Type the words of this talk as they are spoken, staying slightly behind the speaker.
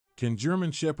Can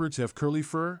German Shepherds have curly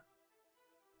fur?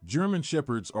 German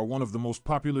Shepherds are one of the most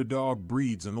popular dog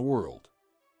breeds in the world.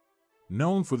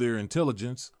 Known for their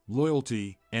intelligence,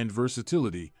 loyalty, and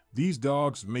versatility, these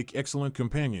dogs make excellent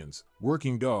companions,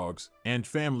 working dogs, and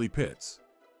family pets.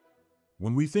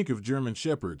 When we think of German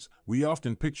Shepherds, we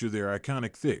often picture their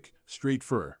iconic thick, straight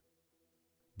fur.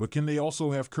 But can they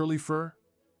also have curly fur?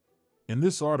 In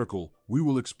this article, we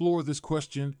will explore this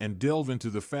question and delve into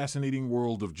the fascinating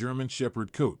world of German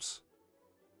Shepherd coats.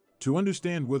 To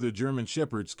understand whether German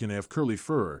Shepherds can have curly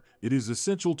fur, it is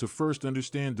essential to first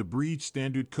understand the breed's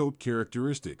standard coat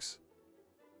characteristics.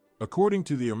 According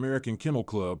to the American Kennel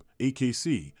Club,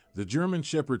 AKC, the German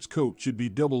Shepherd's coat should be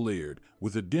double-layered,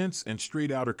 with a dense and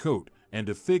straight outer coat and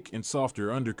a thick and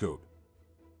softer undercoat.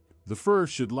 The fur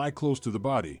should lie close to the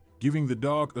body, giving the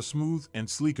dog a smooth and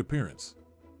sleek appearance.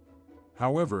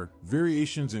 However,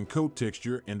 variations in coat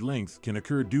texture and length can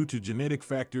occur due to genetic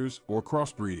factors or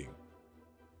crossbreeding.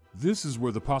 This is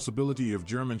where the possibility of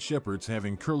German Shepherds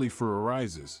having curly fur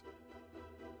arises.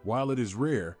 While it is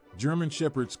rare, German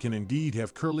Shepherds can indeed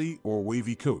have curly or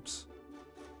wavy coats.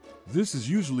 This is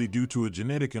usually due to a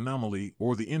genetic anomaly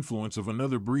or the influence of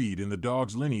another breed in the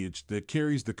dog's lineage that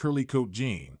carries the curly coat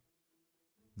gene.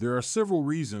 There are several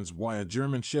reasons why a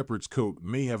German Shepherd's coat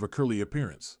may have a curly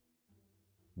appearance.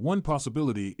 One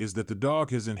possibility is that the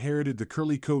dog has inherited the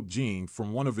curly coat gene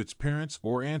from one of its parents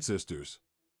or ancestors.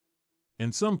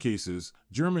 In some cases,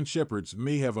 German Shepherds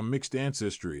may have a mixed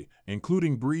ancestry,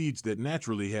 including breeds that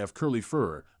naturally have curly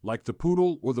fur, like the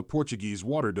Poodle or the Portuguese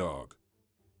Water Dog.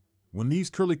 When these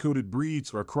curly-coated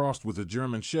breeds are crossed with a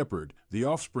German Shepherd, the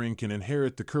offspring can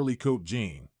inherit the curly coat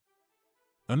gene.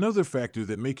 Another factor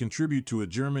that may contribute to a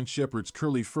German Shepherd's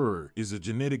curly fur is a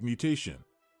genetic mutation.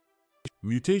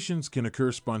 Mutations can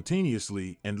occur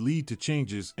spontaneously and lead to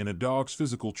changes in a dog's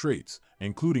physical traits,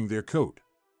 including their coat.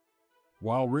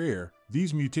 While rare,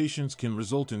 these mutations can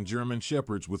result in German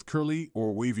Shepherds with curly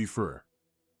or wavy fur.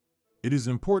 It is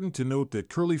important to note that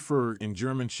curly fur in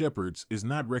German Shepherds is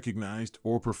not recognized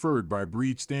or preferred by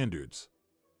breed standards.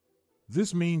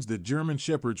 This means that German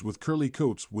Shepherds with curly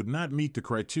coats would not meet the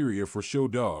criteria for show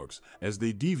dogs, as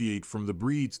they deviate from the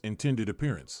breed's intended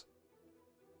appearance.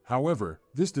 However,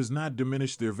 this does not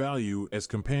diminish their value as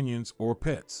companions or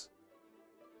pets.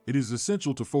 It is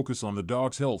essential to focus on the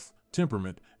dog's health,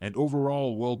 temperament, and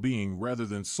overall well-being rather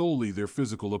than solely their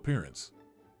physical appearance.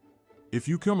 If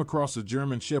you come across a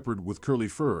German Shepherd with curly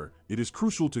fur, it is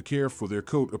crucial to care for their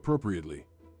coat appropriately.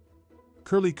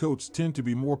 Curly coats tend to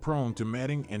be more prone to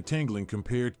matting and tangling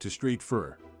compared to straight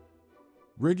fur.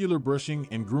 Regular brushing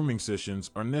and grooming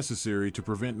sessions are necessary to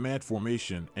prevent mat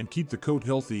formation and keep the coat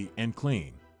healthy and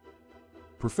clean.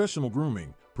 Professional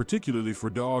grooming, particularly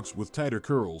for dogs with tighter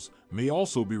curls, may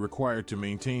also be required to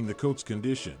maintain the coat's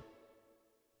condition.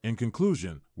 In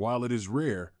conclusion, while it is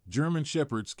rare, German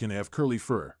Shepherds can have curly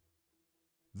fur.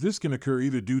 This can occur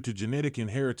either due to genetic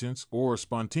inheritance or a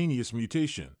spontaneous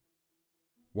mutation.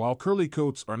 While curly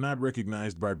coats are not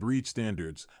recognized by breed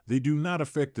standards, they do not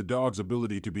affect the dog's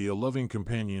ability to be a loving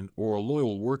companion or a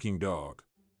loyal working dog.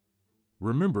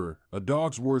 Remember, a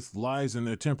dog's worth lies in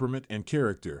their temperament and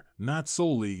character, not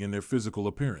solely in their physical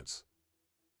appearance.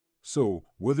 So,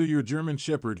 whether your German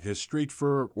Shepherd has straight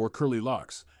fur or curly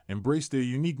locks, embrace their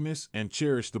uniqueness and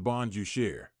cherish the bond you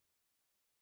share.